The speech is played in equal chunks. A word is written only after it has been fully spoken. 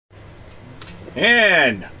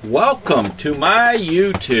And welcome to my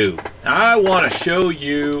YouTube. I want to show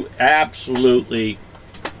you absolutely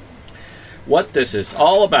what this is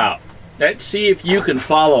all about. Let's see if you can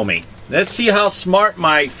follow me. Let's see how smart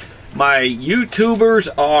my YouTubers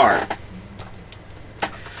are,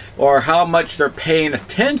 or how much they're paying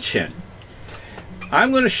attention.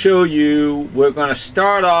 I'm going to show you, we're going to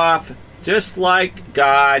start off just like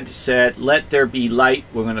God said, let there be light.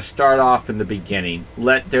 We're going to start off in the beginning.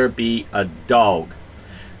 Let there be a dog.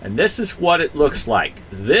 And this is what it looks like.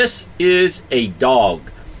 This is a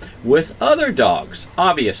dog with other dogs,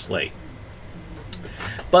 obviously.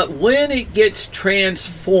 But when it gets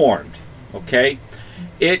transformed, okay,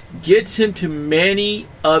 it gets into many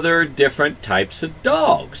other different types of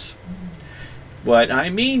dogs. What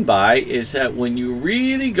I mean by is that when you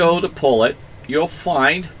really go to pull it, you'll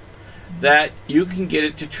find that you can get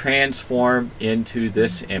it to transform into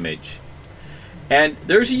this image. And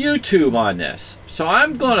there's a YouTube on this. So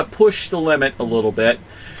I'm going to push the limit a little bit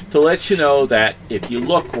to let you know that if you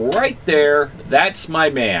look right there, that's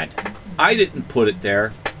my man. I didn't put it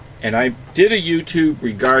there. And I did a YouTube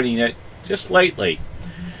regarding it just lately.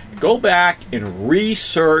 Go back and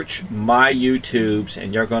research my YouTubes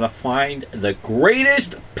and you're going to find the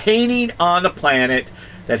greatest painting on the planet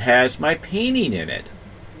that has my painting in it.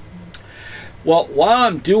 Well, while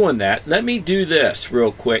I'm doing that, let me do this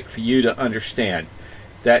real quick for you to understand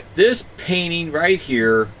that this painting right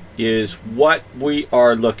here is what we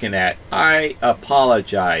are looking at. I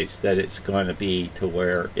apologize that it's going to be to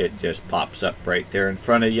where it just pops up right there in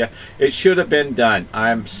front of you. It should have been done.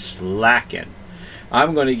 I'm slacking.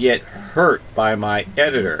 I'm going to get hurt by my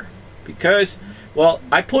editor because, well,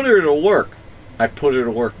 I put her to work. I put her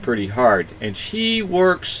to work pretty hard, and she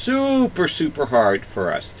works super hard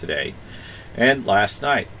for us today. And last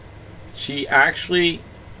night, she actually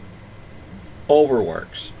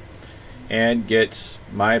overworks and gets,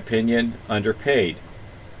 my opinion, underpaid.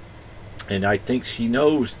 And I think she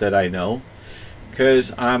knows that I know,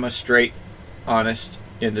 because I'm a straight, honest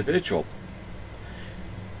individual.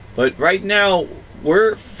 But right now,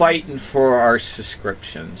 we're fighting for our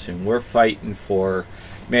subscriptions, and we're fighting for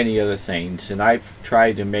many other things. And I've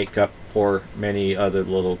tried to make up for many other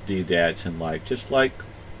little doodads in life, just like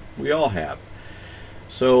we all have.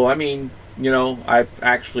 So, I mean, you know, I've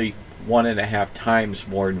actually 1.5 times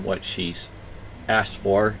more than what she's asked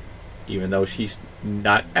for, even though she's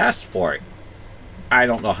not asked for it. I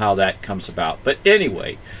don't know how that comes about. But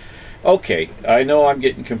anyway, okay, I know I'm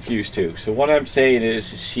getting confused too. So what I'm saying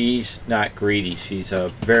is she's not greedy. She's a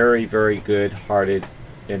very good-hearted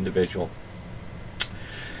individual.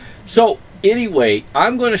 So anyway,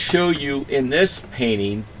 I'm going to show you in this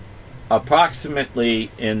painting,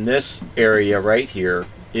 approximately in this area right here,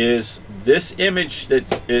 is this image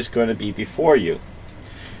that is going to be before you.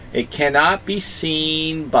 It cannot be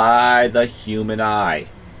seen by the human eye.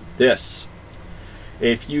 This.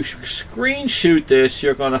 If you screen shoot this,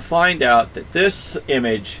 you're going to find out that this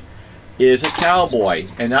image is a cowboy.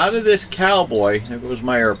 And out of this cowboy, there goes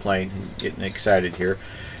my airplane, I'm getting excited here.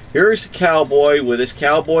 Here's a cowboy with his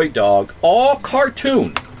cowboy dog, all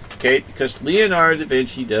cartoon. Okay, because Leonardo da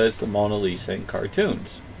Vinci does the Mona Lisa in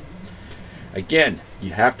cartoons. Again,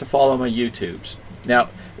 you have to follow my YouTubes. Now,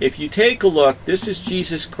 if you take a look, this is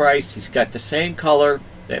Jesus Christ. He's got the same color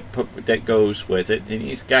that goes with it, and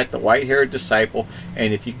he's got the white-haired disciple.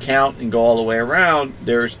 And if you count and go all the way around,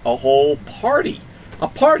 there's a whole party,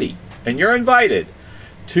 and you're invited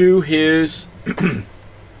to his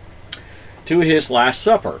to his Last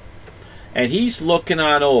Supper, and he's looking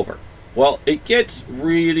on over. Well, it gets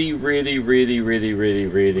really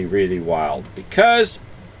wild, because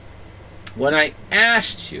when I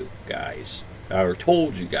asked you guys, or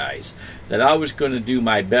told you guys, that I was going to do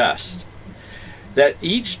my best, that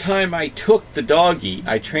each time I took the doggy,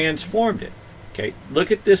 I transformed it. Okay,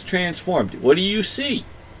 look at this transformed. What do you see?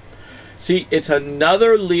 See, it's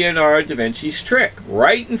another Leonardo da Vinci's trick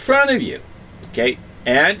right in front of you. Okay,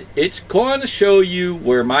 and it's going to show you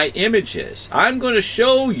where my image is. I'm going to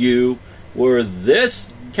show you where this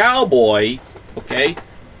cowboy, okay,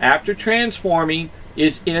 after transforming,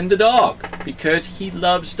 is in the dog, because he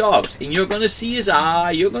loves dogs. And you're going to see his eye.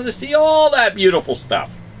 You're going to see all that beautiful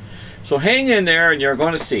stuff. So hang in there and you're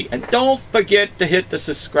going to see. And don't forget to hit the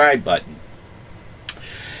subscribe button,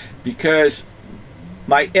 because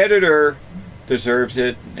my editor deserves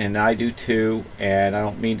it, and I do too. And I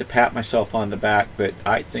don't mean to pat myself on the back, but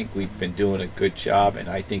I think we've been doing a good job, and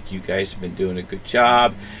I think you guys have been doing a good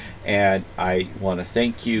job. And I want to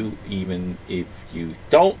thank you. Even if you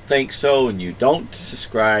don't think so and you don't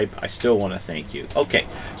subscribe, I still want to thank you. Okay,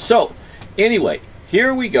 so anyway,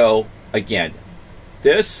 here we go again.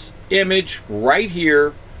 this image right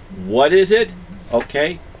here, what is it?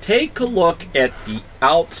 Okay, take a look at the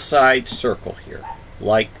outside circle here,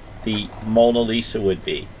 like the Mona Lisa would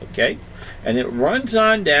be, okay? And it runs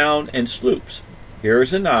on down and sloops.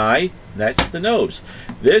 Here's an eye, that's the nose.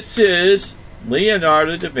 This is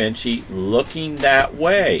Leonardo da Vinci looking that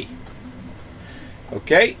way.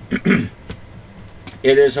 Okay?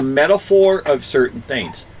 It is a metaphor of certain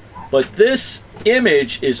things. But this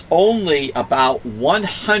image is only about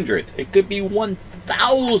 1/100. It could be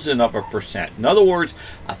 1,000 of a percent. In other words,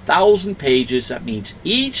 1,000 pages. That means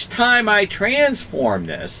each time I transform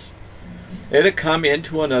this, it'll come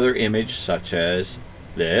into another image such as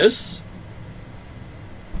this.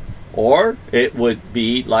 Or it would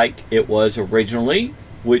be like it was originally,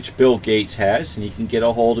 which Bill Gates has, and he can get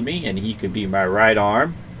a hold of me, and he could be my right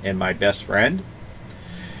arm and my best friend.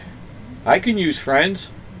 I can use friends.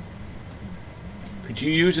 Could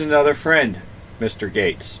you use another friend, Mr.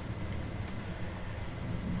 Gates?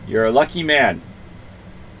 You're a lucky man.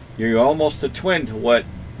 You're almost a twin to what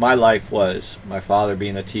my life was. My father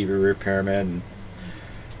being a TV repairman.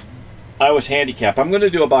 I was handicapped. I'm going to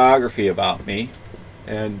do a biography about me.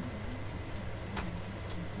 And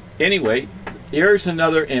anyway, here's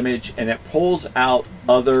another image, and it pulls out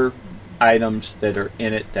other items that are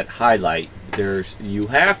in it that highlight. You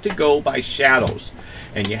have to go by shadows,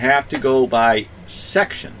 and you have to go by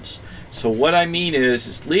sections. So what I mean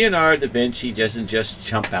is Leonardo da Vinci doesn't just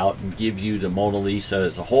jump out and give you the Mona Lisa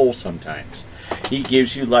as a whole sometimes. He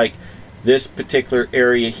gives you like this particular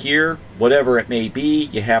area here, whatever it may be,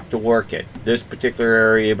 you have to work it. This particular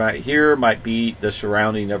area here might be the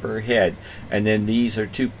surrounding of her head. And then these are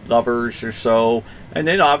two lovers or so. And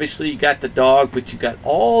then obviously you got the dog, but you got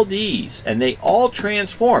all these. And they all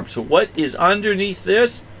transform. So what is underneath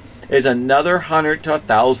this is another 100 to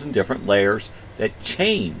 1,000 different layers that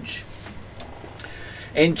change.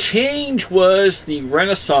 And change was the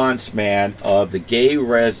Renaissance man of the gay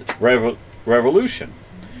revolution.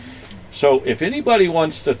 So if anybody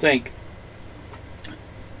wants to think,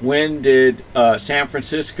 when did San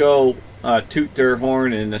Francisco toot their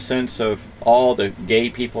horn in the sense of all the gay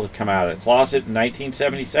people that come out of the closet in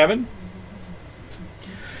 1977?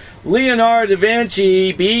 Leonardo da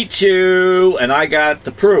Vinci beat you, and I got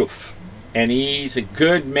the proof. And he's a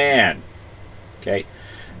good man. Okay.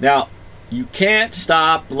 Now, you can't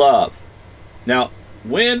stop love. Now,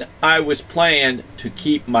 when I was playing to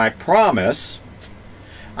keep my promise,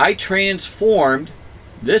 I transformed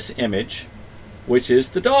this image, which is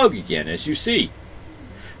the dog again, as you see.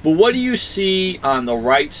 But what do you see on the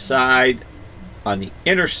right side, on the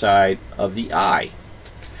inner side of the eye?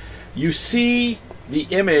 You see the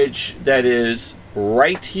image that is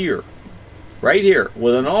right here,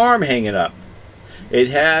 with an arm hanging up. It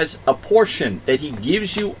has a portion that he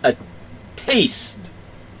gives you a taste.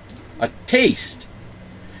 A taste.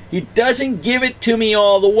 He doesn't give it to me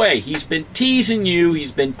all the way. He's been teasing you,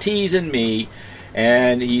 he's been teasing me,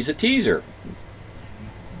 and he's a teaser.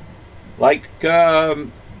 Like a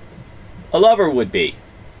lover would be,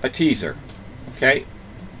 a teaser. Okay?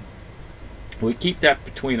 We keep that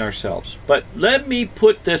between ourselves. But let me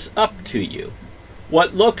put this up to you.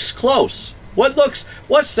 What looks close?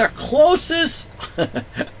 What's the closest?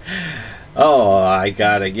 Oh, I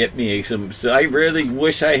gotta get me some. I really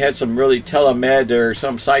wish I had some really telemed or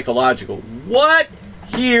some psychological. What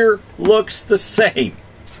here looks the same?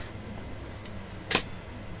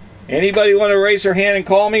 Anybody want to raise their hand and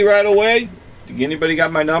call me right away? Anybody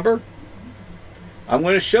got my number? I'm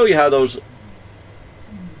going to show you how those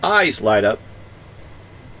eyes light up.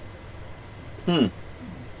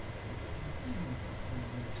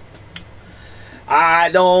 I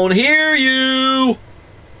don't hear you.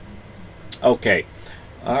 Okay,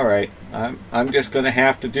 all right. I'm just going to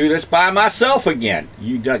have to do this by myself again.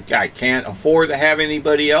 I can't afford to have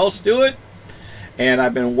anybody else do it, and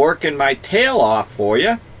I've been working my tail off for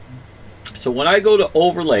you. So when I go to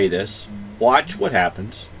overlay this, watch what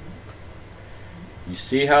happens. You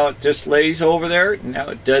see how it just lays over there? Now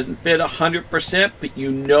it doesn't fit 100%, but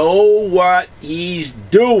you know what he's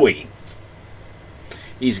doing.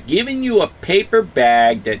 He's giving you a paper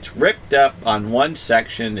bag that's ripped up on one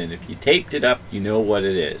section, and if you taped it up, you know what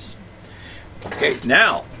it is. Okay,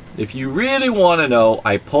 now, if you really want to know,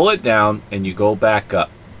 I pull it down and you go back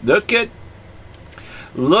up. Look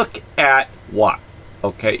at what?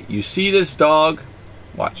 Okay, you see this dog?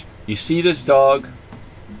 Watch. You see this dog?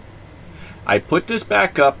 I put this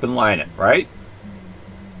back up and line it, right?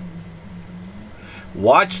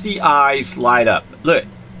 Watch the eyes light up. Look.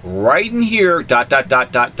 Right in here, dot, dot,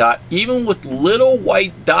 dot, dot, dot, even with little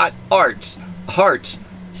white dot hearts,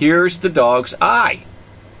 here's the dog's eye.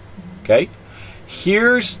 Okay?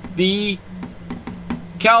 Here's the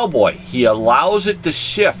cowboy. He allows it to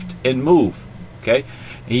shift and move. Okay?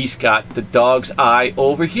 He's got the dog's eye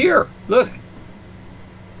over here. Look.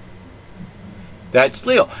 That's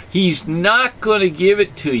Leo. He's not going to give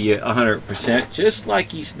it to you 100%, just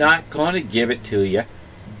like he's not going to give it to you,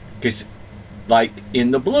 because, like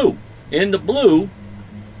in the blue. In the blue,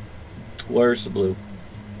 where's the blue?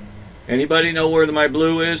 Anybody know where my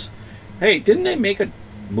blue is? Hey, didn't they make a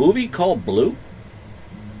movie called Blue?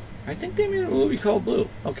 I think they made a movie called Blue.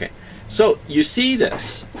 Okay, so you see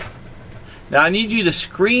this. Now I need you to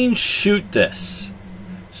screen shoot this.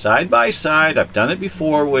 Side by side, I've done it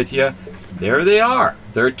before with you. There they are.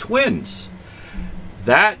 They're twins.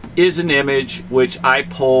 That is an image which I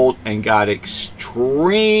pulled and got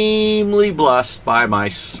extremely blessed by my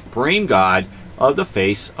supreme God of the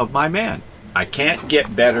face of my man. I can't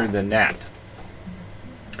get better than that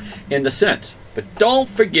in the sense. But don't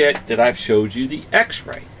forget that I've showed you the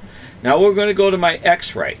X-ray. Now we're going to go to my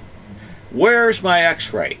X-ray. Where's my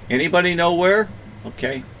X-ray? Anybody know where?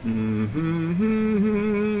 Okay.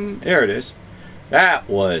 There it is. That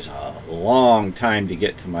was a long time to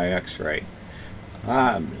get to my X-ray.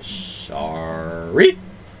 I'm sorry.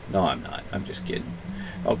 No, I'm not. I'm just kidding.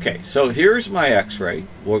 Okay, so here's my X-ray.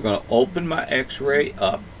 We're going to open my X-ray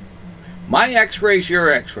up. My X-ray's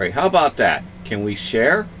your X-ray. How about that? Can we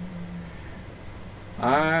share?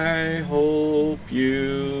 I hope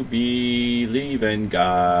you believe in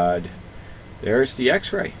God. There's the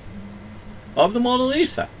X-ray of the Mona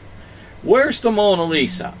Lisa. Where's the Mona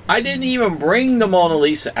Lisa? I didn't even bring the Mona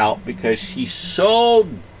Lisa out because she's so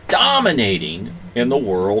dominating in the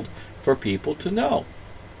world for people to know.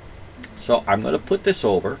 So I'm going to put this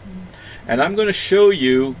over, and I'm going to show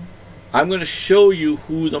you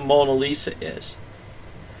who the Mona Lisa is.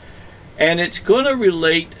 And it's going to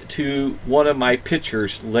relate to one of my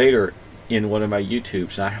pictures later in one of my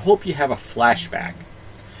YouTubes, and I hope you have a flashback.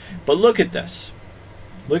 But look at this.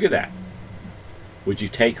 Look at that. Would you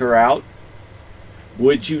take her out?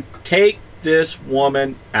 Would you take this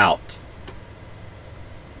woman out?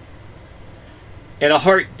 In a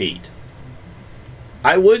heartbeat.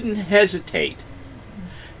 I wouldn't hesitate.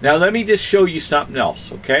 Now let me just show you something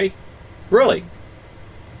else, okay? Really.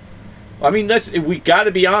 I mean, we got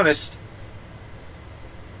to be honest.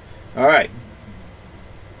 All right.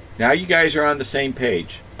 Now you guys are on the same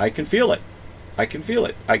page. I can feel it. I can feel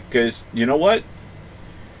it. Because you know what?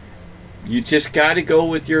 You just got to go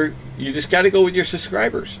with your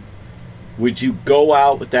subscribers. Would you go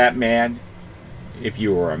out with that man if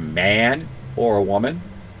you were a man or a woman?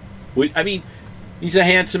 I mean, he's a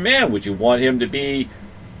handsome man. Would you want him to be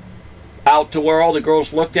out to where all the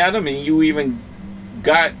girls looked at him, and you even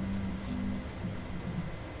got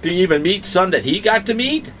to even meet some that he got to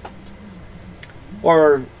meet?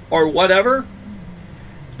 Or whatever?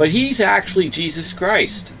 But he's actually Jesus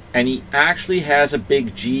Christ. And he actually has a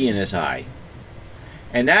big G in his eye.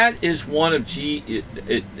 And that is one of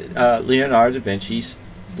Leonardo da Vinci's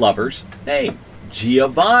lover's name,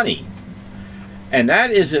 Giovanni. And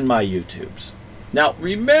that is in my YouTubes. Now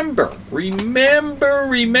remember,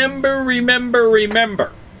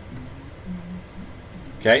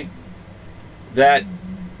 okay, that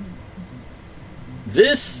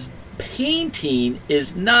this painting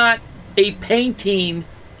is not a painting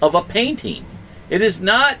of a painting. It is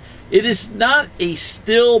not a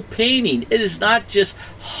still painting. It is not just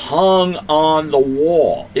hung on the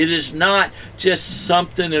wall. It is not just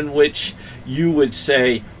something in which you would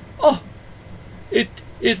say, oh,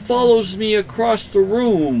 it follows me across the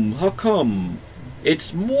room. How come?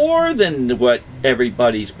 It's more than what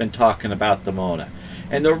everybody's been talking about the Mona.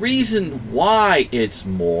 And the reason why it's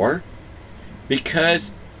more,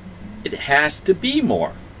 because it has to be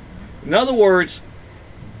more. In other words,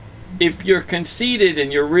 if you're conceited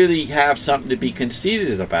and you really have something to be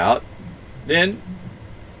conceited about, then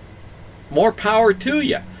more power to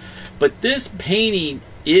you. But this painting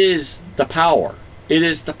is the power. It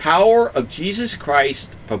is the power of Jesus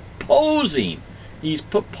Christ proposing. He's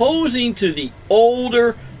proposing to the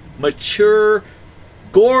older, mature,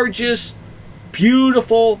 gorgeous,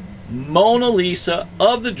 beautiful Mona Lisa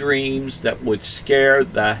of the dreams that would scare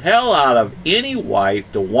the hell out of any wife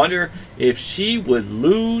to wonder if she would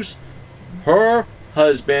lose her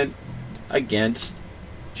husband against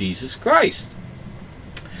Jesus Christ,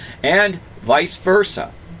 and vice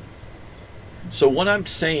versa. So what I'm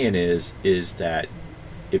saying is that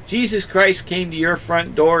if Jesus Christ came to your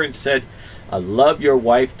front door and said, I love your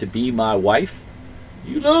wife to be my wife,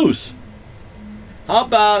 you lose. How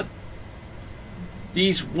about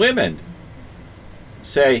these women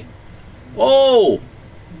say, oh,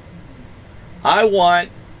 I want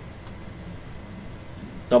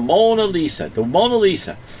The Mona Lisa. The Mona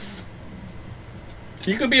Lisa.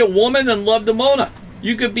 You could be a woman and love the Mona.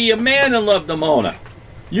 You could be a man and love the Mona.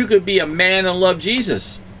 You could be a man and love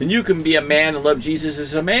Jesus. And you can be a man and love Jesus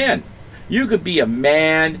as a man. You could be a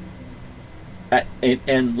man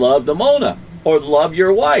and love the Mona. Or love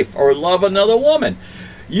your wife. Or love another woman.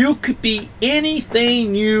 You could be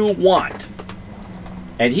anything you want.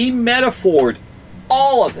 And he metaphored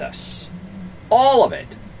all of this. All of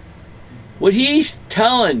it. What he's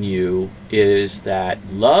telling you is that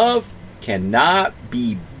love cannot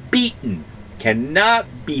be beaten, cannot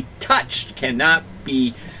be touched, cannot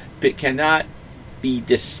be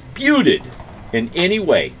disputed in any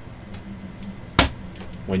way.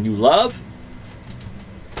 When you love,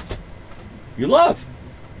 you love.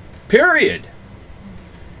 Period.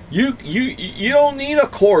 You don't need a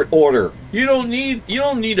court order. You don't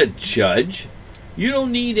need a judge. You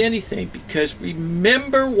don't need anything, because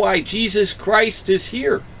remember why Jesus Christ is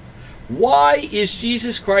here. Why is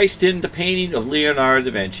Jesus Christ in the painting of Leonardo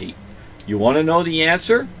da Vinci? You want to know the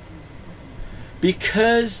answer?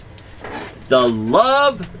 Because the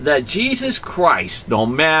love that Jesus Christ, no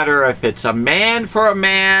matter if it's a man for a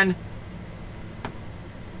man,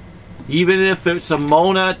 even if it's a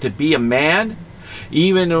Mona to be a man,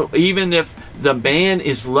 even if the man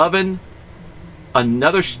is loving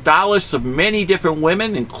another stylist of many different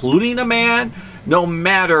women, including a man, no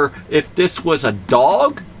matter if this was a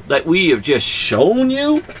dog that we have just shown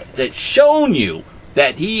you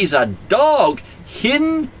that he's a dog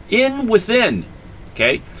hidden in within,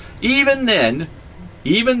 okay? Even then,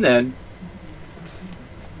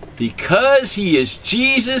 because he is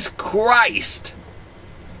Jesus Christ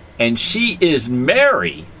and she is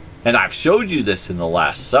Mary, and I've showed you this in the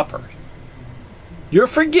Last Supper, you're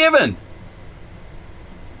forgiven.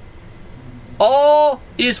 All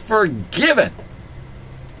is forgiven.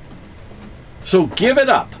 So give it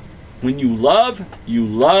up. When you love,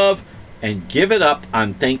 and give it up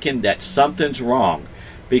on thinking that something's wrong.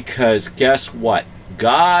 Because guess what?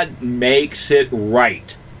 God makes it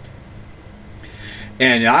right.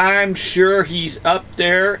 And I'm sure he's up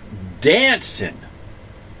there dancing.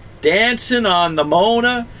 Dancing on the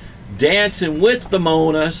Mona, dancing with the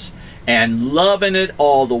Monas, and loving it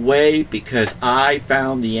all the way, because I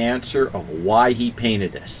found the answer of why he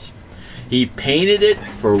painted this. He painted it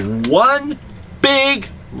for one big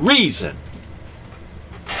reason.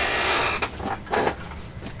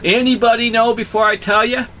 Anybody know before I tell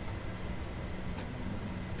you?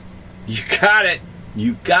 You got it.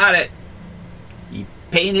 You got it. He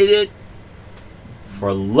painted it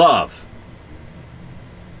for love.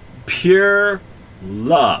 Pure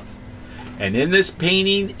love. And in this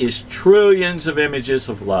painting is trillions of images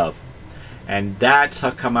of love. And that's how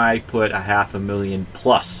come I put 500,000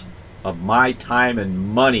 plus of my time and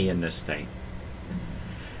money in this thing.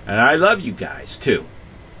 And I love you guys too.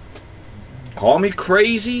 Call me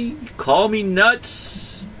crazy, call me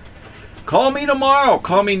nuts, call me tomorrow,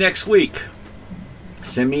 call me next week.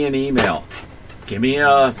 Send me an email. Give me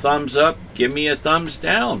a thumbs up, give me a thumbs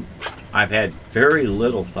down. I've had very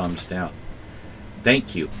little thumbs down.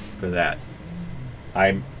 Thank you for that.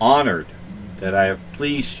 I'm honored that I have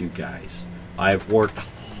pleased you guys. I have worked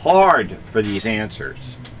hard for these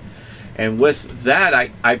answers. And with that,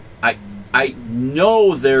 I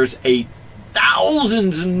know there's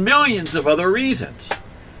thousands and millions of other reasons.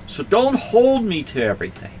 So don't hold me to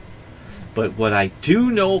everything. But what I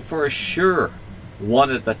do know for sure, one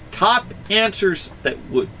of the top answers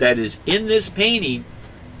that is in this painting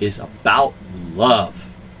is about love.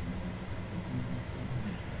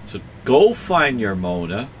 So go find your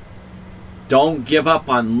Mona. Don't give up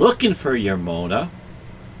on looking for your Mona.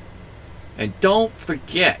 And don't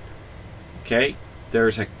forget, okay,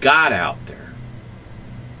 there's a God out there.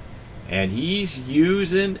 And he's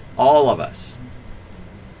using all of us.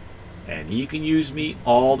 And he can use me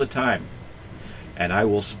all the time. And I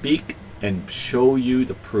will speak and show you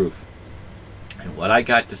the proof. And what I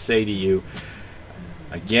got to say to you,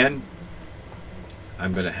 again,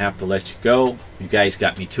 I'm going to have to let you go. You guys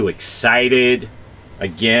got me too excited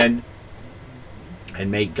again.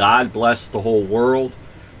 And may God bless the whole world,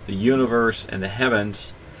 the universe, and the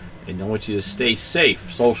heavens. And I want you to stay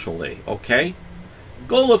safe socially, okay?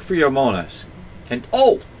 Go look for your Monas. And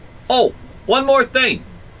oh, one more thing.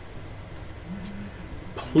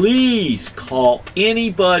 Please call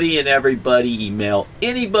anybody and everybody, email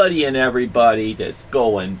anybody and everybody that's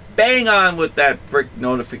going bang on with that frick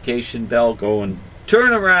notification bell. Go and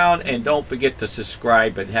turn around, and don't forget to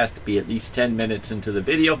subscribe. It has to be at least 10 minutes into the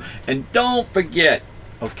video. And don't forget,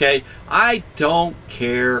 okay, I don't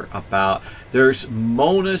care about, there's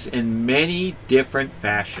Monas in many different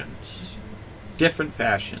fashions. different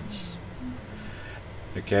fashions.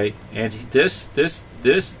 Okay, and this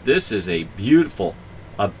is a beautiful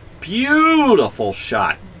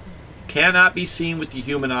shot. Cannot be seen with the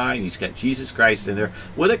human eye, and he's got Jesus Christ in there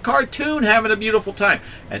with a cartoon having a beautiful time.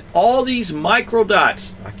 And all these micro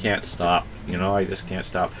dots, I can't stop, you know, I just can't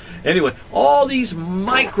stop. Anyway, all these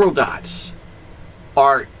micro dots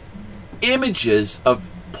are images of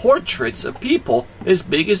portraits of people as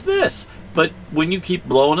big as this. But when you keep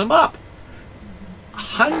blowing them up,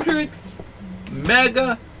 100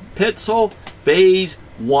 megapixel phase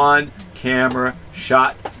 1 camera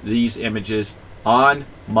shot these images on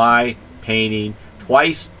my painting,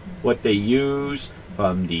 twice what they use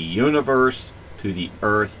from the universe to the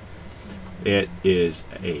earth. It is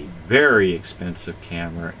a very expensive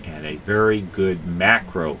camera and a very good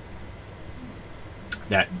macro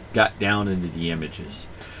that got down into the images,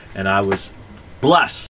 and I was blessed